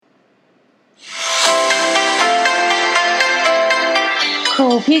ค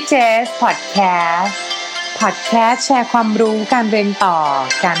รูพี่เจสพอดแคสต์แชร์ความรู้การเรียนต่อ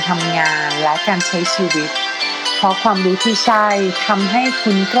การทำงานและการใช้ชีวิตเพราะความรู้ที่ใช่ทำให้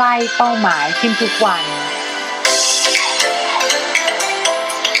คุณใกล้เป้าหมายขึ้นทุกวัน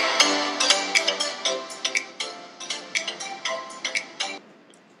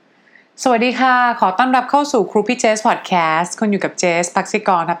สวัสดีค่ะขอต้อนรับเข้าสู่ครูพี่เจสพอดแคสต์คุณอยู่กับเจสภักษิก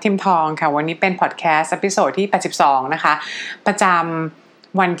รทับทิมทองค่ะวันนี้เป็นพอดแคสต์เอพิโซดที่82นะคะประจำ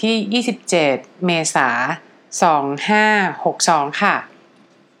วันที่27เมษายน2562ค่ะ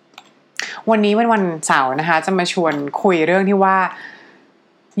วันนี้เป็นวันเสาร์นะคะจะมาชวนคุยเรื่องที่ว่า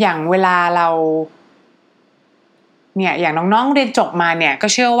อย่างเวลาเราเนี่ยอย่างน้องๆเรียนจบมาเนี่ยก็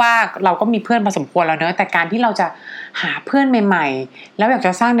เชื่อว่าเราก็มีเพื่อนพอสมควรแล้วเนอะแต่การที่เราจะหาเพื่อนใหม่ๆแล้วอยากจ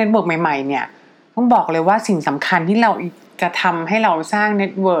ะสร้างเน็ตเวิร์กใหม่ๆเนี่ยต้องบอกเลยว่าสิ่งสำคัญที่เราจะทำให้เราสร้างเน็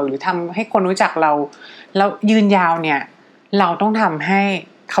ตเวิร์กหรือทำให้คนรู้จักเราแล้วยืนยาวเนี่ยเราต้องทำให้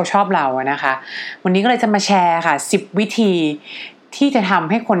เขาชอบเราอะนะคะวันนี้ก็เลยจะมาแชร์ค่ะ10วิธีที่จะทำ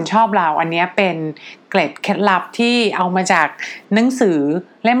ให้คนชอบเราอันนี้เป็นเกร็ดเคล็ดลับที่เอามาจากหนังสือ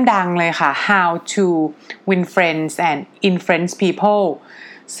เล่มดังเลยค่ะ How to Win Friends and Influence People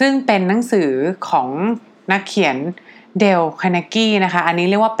ซึ่งเป็นหนังสือของนักเขียนเดล คาร์เนกีนะคะอันนี้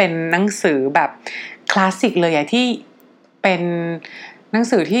เรียกว่าเป็นหนังสือแบบคลาสสิกเลยที่เป็นหนัง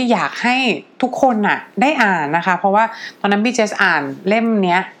สือที่อยากให้ทุกคนน่ะได้อ่านนะคะเพราะว่าตอนนั้นพี่เจสอ่านเล่มเ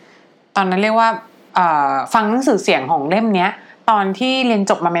นี้ยตอนนั้นเรียกว่าฟังหนังสือเสียงของเล่มเนี้ยตอนที่เรียน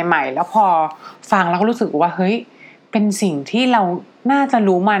จบมาใหม่ๆแล้วพอฟังแล้วก็รู้สึกว่าเฮ้ยเป็นสิ่งที่เราน่าจะ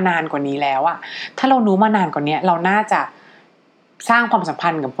รู้มานานกว่านี้แล้วอะถ้าเรารู้มานานกว่านี้เราน่าจะสร้างความสัมพั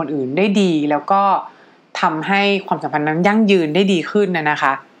นธ์กับคนอื่นได้ดีแล้วก็ทำให้ความสัมพันธ์นั้นยั่งยืนได้ดีขึ้นนะค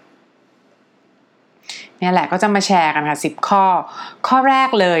ะเนี่ยแหละก็จะมาแชร์กันค่ะ10ข้อแรก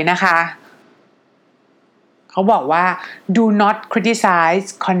เลยนะคะเขาบอกว่า do not criticize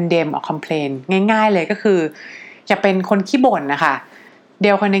condemn or complain ง่ายๆเลยก็คืออย่าเป็นคนขี้บ่นนะคะเด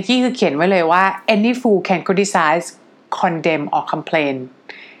ล คาร์เนกีคือเขียนไว้เลยว่า any fool can criticize condemn or complain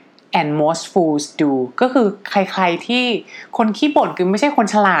and most fools do ก็คือใครๆที่คนขี้บ่นคือไม่ใช่คน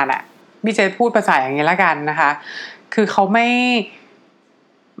ฉลาดอ่ะพี่จะพูดภาษาอย่างนี้ละกันนะคะคือเขาไ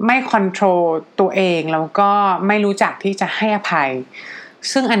ม่คอนโทรลตัวเองแล้วก็ไม่รู้จักที่จะให้อภัย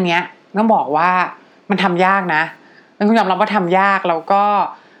ซึ่งอันเนี้ยต้องบอกว่ามันทำยากนะต้องยอมรับว่าทำยากแล้วก็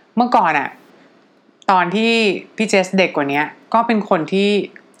เมื่อก่อนอ่ะตอนที่พี่เจสเด็กกว่านี้ก็เป็นคนที่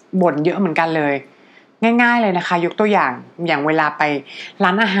บ่นเยอะเหมือนกันเลยง่ายๆเลยนะคะยกตัวอย่างเวลาไปร้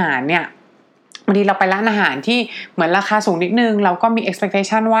านอาหารเนี่ยบางทีเราไปร้านอาหารที่เหมือนราคาสูงนิดนึงเราก็มี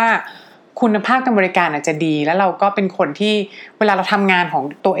expectation ว่าคุณภาพการบริการอาจจะดีแล้วเราก็เป็นคนที่เวลาเราทำงานของ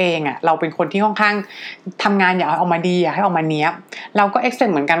ตัวเองอ่ะเราเป็นคนที่ค่อนข้างทำงานอยากให้ออกมาดีอยากให้ออกมาเนี้ยบเราก็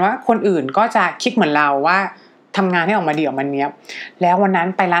expect เหมือนกันว่าคนอื่นก็จะคิดเหมือนเราว่าทำงานให้ออกมาดีออกมาเนี้ยบแล้ววันนั้น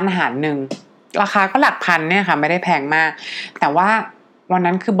ไปร้านอาหารนึงราคาก็หลักพันเนี่ยค่ะไม่ได้แพงมากแต่ว่าวัน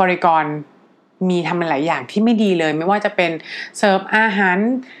นั้นคือบริกรมีทำหลายอย่างที่ไม่ดีเลยไม่ว่าจะเป็นเสิร์ฟอาหาร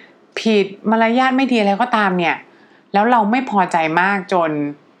ผิดมารยาทไม่ดีอะไรก็ตามเนี่ยแล้วเราไม่พอใจมากจน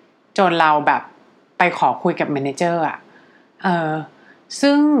เราแบบไปขอคุยกับแมเนเจอร์อ่ะ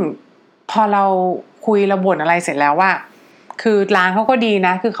ซึ่งพอเราคุยระบ่นอะไรเสร็จแล้วว่าคือร้านเขาก็ดีน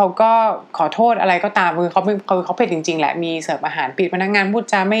ะคือเขาก็ขอโทษอะไรก็ตามคือเขาผิดจริงๆแหละมีเสิร์ฟอาหารผิดพนักงานพูด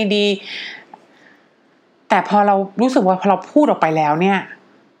จาไม่ดีแต่พอเรารู้สึกว่าพอเราพูดออกไปแล้วเนี่ย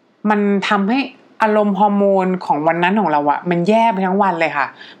มันทำให้อารมณ์ฮอร์โมนของวันนั้นของเราอะมันแย่ไปทั้งวันเลยค่ะ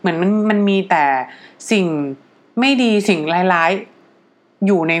เหมือนมันมีแต่สิ่งไม่ดีสิ่งร้ายๆอ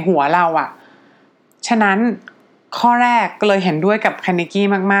ยู่ในหัวเราอะฉะนั้นข้อแรกก็เลยเห็นด้วยกับคาร์เนกี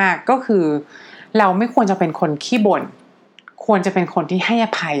มากๆก็คือเราไม่ควรจะเป็นคนขี้บ่นควรจะเป็นคนที่ให้อ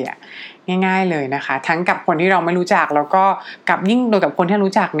ภัยอะง่ายๆเลยนะคะทั้งกับคนที่เราไม่รู้จักแล้วก็กับยิ่งโดยกับคนที่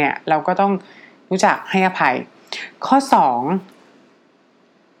รู้จักเนี่ยเราก็ต้องรู้จักให้อภัยข้อ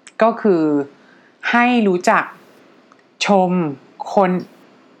2ก็คือให้รู้จักชมคน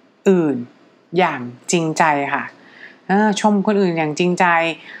อื่นอย่างจริงใจค่ะชมคนอื่นอย่างจริงใจ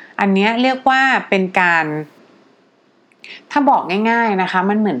อันนี้เรียกว่าเป็นการถ้าบอกง่ายๆนะคะ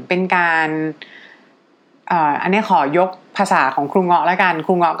มันเหมือนเป็นการอันนี้ขอยกภาษาของครูเงาะแล้วกันค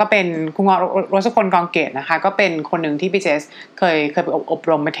รูเงาะก็เป็นครูเงาะรสพลกองเกตนะคะก็เป็นคนหนึ่งที่พี่เจสเคยไปอบ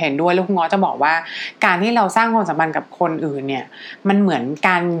รมไปเทรนด้วยแล้วครูเงาะจะบอกว่าการที่เราสร้างความสัมพันธ์กับคนอื่นเนี่ยมันเหมือนก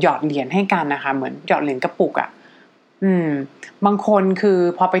ารหยอดเหรียญให้กันนะคะเหมือนหยอดเหรียญกระปุกอ่ะบางคนคือ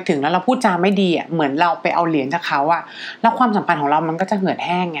พอไปถึงแล้วเราพูดจาไม่ดีอ่ะเหมือนเราไปเอาเหรียญจากเขาอ่ะแล้วความสัมพันธ์ของเรามันก็จะเหือดแ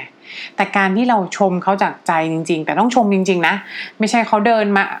ห้งไงแต่การที่เราชมเขาจากใจจริงๆแต่ต้องชมจริงๆนะไม่ใช่เขาเดิน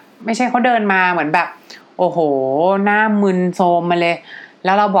มาเหมือนแบบโอ้โหหน้ามึนโซมมาเลยแ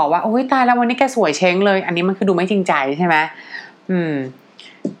ล้วเราบอกว่าโอ้ยตายแล้ววันนี้แกสวยเช้งเลยอันนี้มันคือดูไม่จริงใจใช่ไหม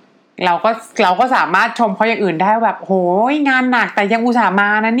เราก็สามารถชมเขาอย่างอื่นได้แบบโหยงานหนักแต่ยังอุตส่าห์มา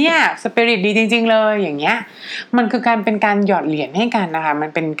นะเนี่ยสปิริตดีจริงๆเลยอย่างเงี้ยมันคือเป็นการหยอดเหรียญให้กันนะคะมัน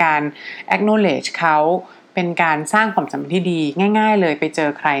เป็นการ acknowledge เขาเป็นการสร้างความสัมพันธ์ที่ดีง่ายๆเลยไปเจอ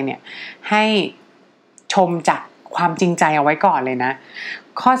ใครเนี่ยให้ชมจากความจริงใจเอาไว้ก่อนเลยนะ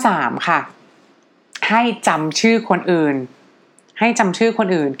ข้อ3ค่ะให้จำชื่อคนอื่นให้จำชื่อคน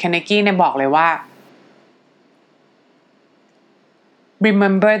อื่นเคนเนกี้เนี่ยบอกเลยว่า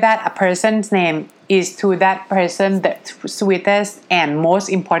Remember that a person's name is to that person the sweetest and most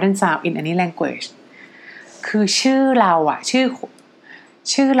important sound in any language คือชื่อเราอะ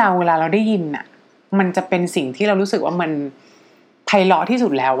ชื่อเราเวลาเราได้ยินอะมันจะเป็นสิ่งที่เรารู้สึกว่ามันไพเราะที่สุ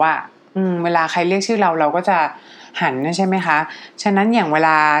ดแล้วอะเวลาใครเรียกชื่อเราก็จะหันนะใช่ไหมคะฉะนั้นอย่างเวล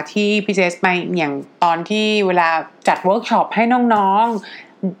าที่พี่เจสไปอย่างตอนที่เวลาจัดเวิร์กช็อปให้น้อง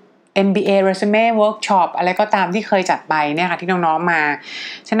ๆ MBA Resume Workshop อะไรก็ตามที่เคยจัดไปเนี่ยค่ะที่น้องๆมา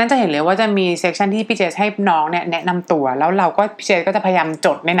ฉะนั้นจะเห็นเลยว่าจะมีเซสชันที่พี่เจสให้น้องเนี่ยแนะนำตัวแล้วพี่เจสก็จะพยายามจ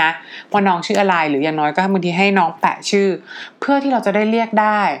ดเนี่ยนะว่าน้องชื่ออะไรหรืออย่างน้อยก็บางทีให้น้องแปะชื่อเพื่อที่เราจะได้เรียกไ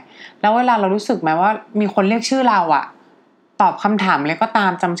ด้แล้วเวลาเรารู้สึกไหมว่ามีคนเรียกชื่อเราอะตอบคำถามอะไรก็ตา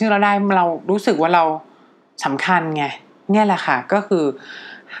มจำชื่อเราได้เรารู้สึกว่าเราสำคัญไงเนี่ยแหละค่ะก็คือ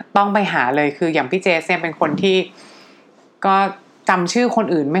ต้องไปหาเลยคืออย่างพี่เจสเนี่ยเป็นคนที่ก็จำชื่อคน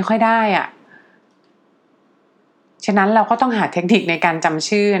อื่นไม่ค่อยได้อ่ะฉะนั้นเราก็ต้องหาเทคนิคในการจำ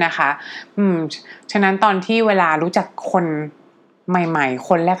ชื่อนะคะฉะนั้นตอนที่เวลารู้จักคนใหม่ๆค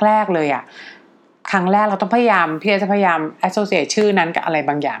นแรกๆเลยอ่ะครั้งแรกเราต้องพี่เจสพยายาม associate ชื่อนั้นกับอะไร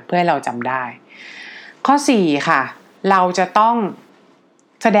บางอย่างเพื่อให้เราจำได้ข้อ4ค่ะเราจะต้อง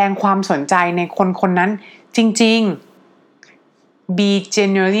แสดงความสนใจในคนนั้นจริงๆ be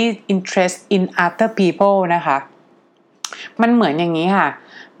genuinely interested in other people นะคะมันเหมือนอย่างนี้ค่ะ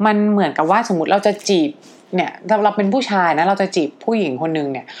มันเหมือนกับว่าสมมุติเราจะจีบเนี่ยเราเป็นผู้ชายนะเราจะจีบผู้หญิงคนนึง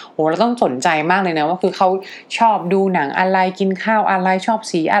เนี่ยโหเราต้องสนใจมากเลยนะว่าคือเขาชอบดูหนังอะไรกินข้าวอะไรชอบ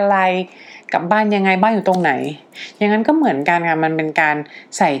สีอะไรกลับบ้านยังไงบ้านอยู่ตรงไหนอย่างนั้นก็เหมือนกันค่ะมันเป็นการ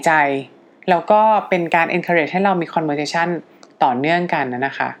ใส่ใจแล้วก็เป็นการ encourage ให้เรามี conversation ต่อเนื่องกันน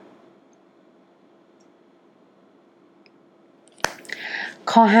ะคะ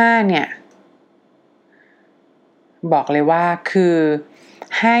ข้อ5เนี่ยบอกเลยว่าคือ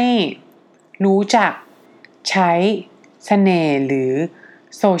ให้รู้จักใช้เสน่ห์หรือ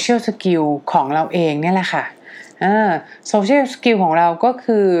social skill ของเราเองเนี่ยแหละค่ะsocial skill ของเราก็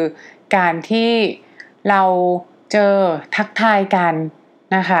คือการที่เราเจอทักทายกัน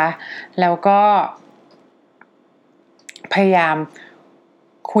นะคะแล้วก็พยายาม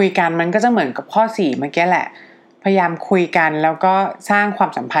คุยกันมันก็จะเหมือนกับข้อ4เมื่อกี้แหละพยายามคุยกันแล้วก็สร้างควา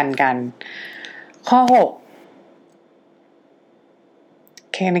มสัมพันธ์กันข้อ6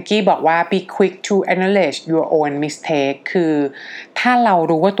เคนเนกี้บอกว่า be quick to acknowledge your own mistake คือถ้าเรา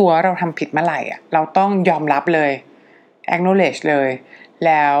รู้ว่าตัวเราทำผิดเมื่อไหร่เราต้องยอมรับเลย acknowledge เลยแ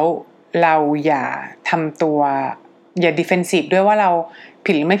ล้วเราอย่าทำตัวอย่า defensive ด้วยว่าเรา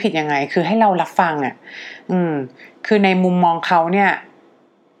ผิดหรือไม่ผิดยังไงคือให้เรารับฟังคือในมุมมองเขาเนี่ย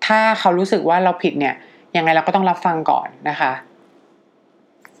ถ้าเขารู้สึกว่าเราผิดเนี่ยยังไงเราก็ต้องรับฟังก่อนนะคะ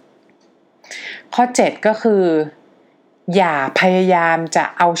ข้อ7ก็คืออย่าพยายามจะ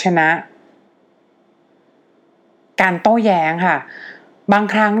เอาชนะการโต้แย้งค่ะบาง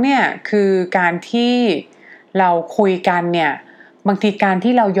ครั้งเนี่ยคือการที่เราคุยกันเนี่ยบางทีการ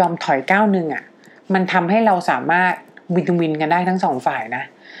ที่เรายอมถอยก้าวนึงมันทำให้เราสามารถวินกันได้ทั้งสองฝ่ายนะ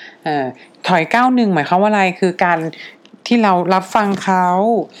ถอยก้าวนึงหมายความว่าอะไรคือการที่เรารับฟังเขา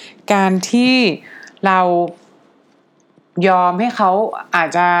การที่เรายอมให้เขาอาจ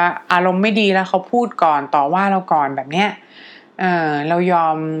จะอารมณ์ไม่ดีแล้วเขาพูดก่อนต่อว่าเราก่อนแบบเนี้ยเรายอ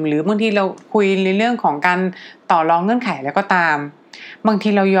มหรือบางทีเราคุยในเรื่องของการต่อรองเงื่อนไขแล้วก็ตามบางที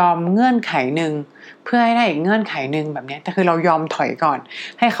เรายอมเงื่อนไขนึงเพื่อให้ได้อีกเงื่อนไขนึงแบบนี้แต่คือเรายอมถอยก่อน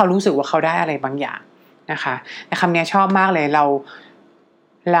ให้เขารู้สึกว่าเขาได้อะไรบางอย่างนะคะแต่คำนี้ชอบมากเลยเร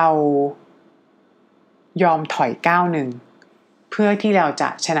ายอมถอยก้าวนึงเพื่อที่เราจะ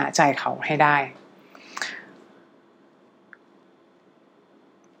ชนะใจเขาให้ได้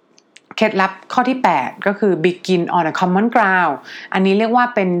เคล็ดลับข้อที่8ก็คือ begin on a common ground อันนี้เรียกว่า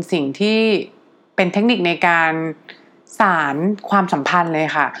เป็นสิ่งที่เป็นเทคนิคในการสานความสัมพันธ์เลย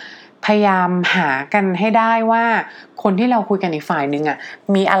ค่ะพยายามหากันให้ได้ว่าคนที่เราคุยกันอีกฝ่ายนึง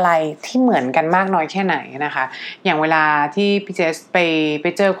มีอะไรที่เหมือนกันมากน้อยแค่ไหนนะคะอย่างเวลาที่พี่เจสไป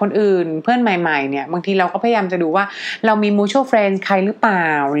เจอคนอื่นเพื่อนใหม่ๆเนี่ยบางทีเราก็พยายามจะดูว่าเรามี mutual friend ใครหรือเปล่า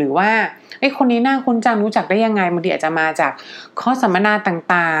หรือว่าคนนี้น่าคุ้นจังรู้จักได้ยังไงบางทีอาจจะมาจากข้อสัมมนา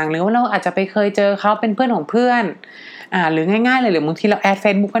ต่างๆหรือว่าเราอาจจะไปเคยเจอเขาเป็นเพื่อนของเพื่อน หรือง่ายๆเลยหรือบางทีเราแอด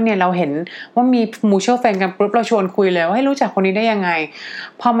Facebook กันเนี่ยเราเห็นว่ามี mutual friend กันปุ๊บเราชวนคุยเลยว่าให้รู้จักคนนี้ได้ยังไง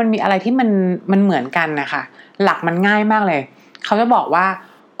พอมันมีอะไรที่มันเหมือนกันนะคะหลักมันง่ายมากเลยเขาจะบอกว่า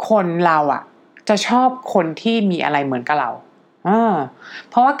คนเราจะชอบคนที่มีอะไรเหมือนกับเรา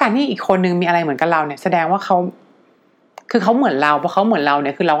เพราะว่าการที่อีกคนนึงมีอะไรเหมือนกับเราเนี่ยแสดงว่าเขาเหมือนเราเพราะเขาเหมือนเราเ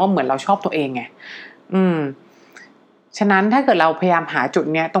นี่ยคือเราก็เหมือนเราชอบตัวเองไงฉะนั้นถ้าเกิดเราพยายามหาจุด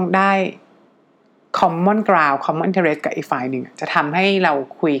เนี้ยต้องได้ common ground common interest กับอีกฝ่ายหนึ่งจะทำให้เรา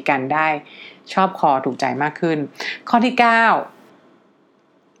คุยกันได้ชอบคอถูกใจมากขึ้นข้อที่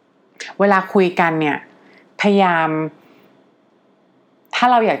9เวลาคุยกันเนี่ยพยายามถ้า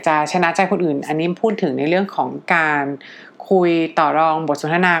เราอยากจะชนะใจคนอื่นอันนี้พูดถึงในเรื่องของการคุยต่อรองบทส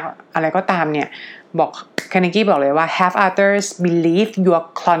นทนาอะไรก็ตามเนี่ยบอกคาร์เนกี้บอกเลยว่า have others believe your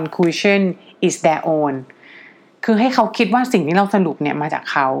conclusion is their own คือให้เขาคิดว่าสิ่งที่เราสรุปเนี่ยมาจาก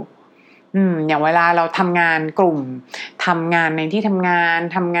เขาอย่างเวลาเราทำงานกลุ่มทำงานในที่ทำง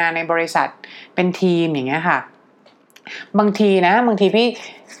านในบริษัทเป็นทีมอย่างเงี้ยค่ะบางที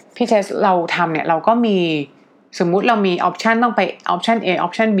พี่เทสเราทำเนี่ยเราก็มีสมมุติเรามีออปชันต้องไปออปชัน A ออ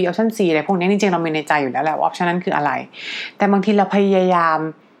ปชัน B ออปชัน C อะไรพวกนี้จริงๆเรามีในใจอยู่แล้วแหละว่าออปชันนั้นคืออะไรแต่บางทีเราพยายาม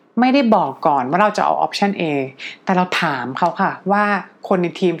ไม่ได้บอกก่อนว่าเราจะเอาออปชัน A แต่เราถามเขาค่ะว่าคนใน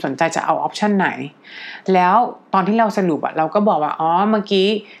ทีมสนใจจะเอาออปชันไหนแล้วตอนที่เราสรุปเราก็บอกว่าเมื่อกี้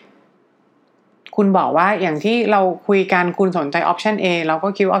คุณบอกว่าอย่างที่เราคุยกันคุณสนใจออปชัน A เราก็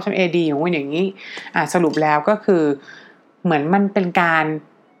คิดว่าออปชัน A ดีอย่างนี้สรุปแล้วก็คือเหมือนมันเป็นการ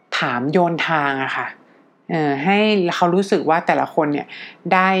ถามโยนทางอะค่ะให้เขารู้สึกว่าแต่ละคนเนี่ย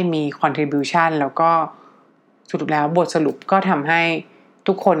ได้มี contribution แล้วก็สรุปแล้วบทสรุปก็ทำให้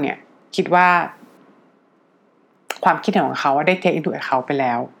ทุกคนเนี่ยคิดว่าความคิดของเขาได้ take into account ไปแ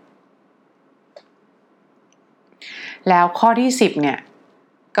ล้วข้อที่10เนี่ย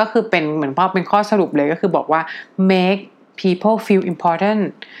ก็คือเป็นเหมือนเป็นข้อสรุปเลยก็คือบอกว่า make people feel important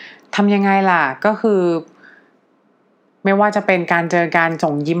ทำยังไงล่ะก็คือไม่ว่าจะเป็นการเจอการ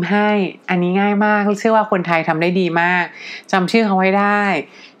ส่งยิ้มให้อันนี้ง่ายมากเชื่อว่าคนไทยทำได้ดีมากจำชื่อเขาไว้ได้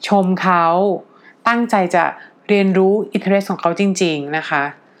ชมเขาตั้งใจจะเรียนรู้อินเทอร์เนสของเขาจริงๆนะคะ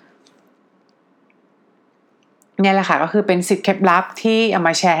เนี่ยแหละค่ะก็คือเป็น10เคล็ดลับที่เอาม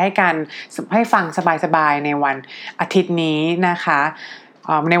าแชร์ให้กันให้ฟังสบายๆในวันอาทิตย์นี้นะคะ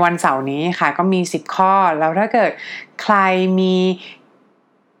ในวันเสาร์นี้ค่ะก็มี10ข้อแล้วถ้าเกิดใครมี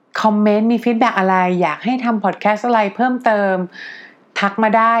คอมเมนต์มีฟีดแบ็กอะไรอยากให้ทำพอดแคสต์อะไรเพิ่มเติมทักมา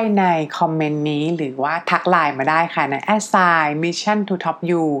ได้ในคอมเมนต์นี้หรือว่าทักไลน์มาได้ค่ะใน @mission to top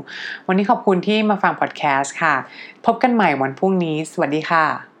you วันนี้ขอบคุณที่มาฟังพอดแคสต์ค่ะพบกันใหม่วันพรุ่งนี้สวัสดีค่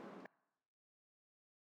ะ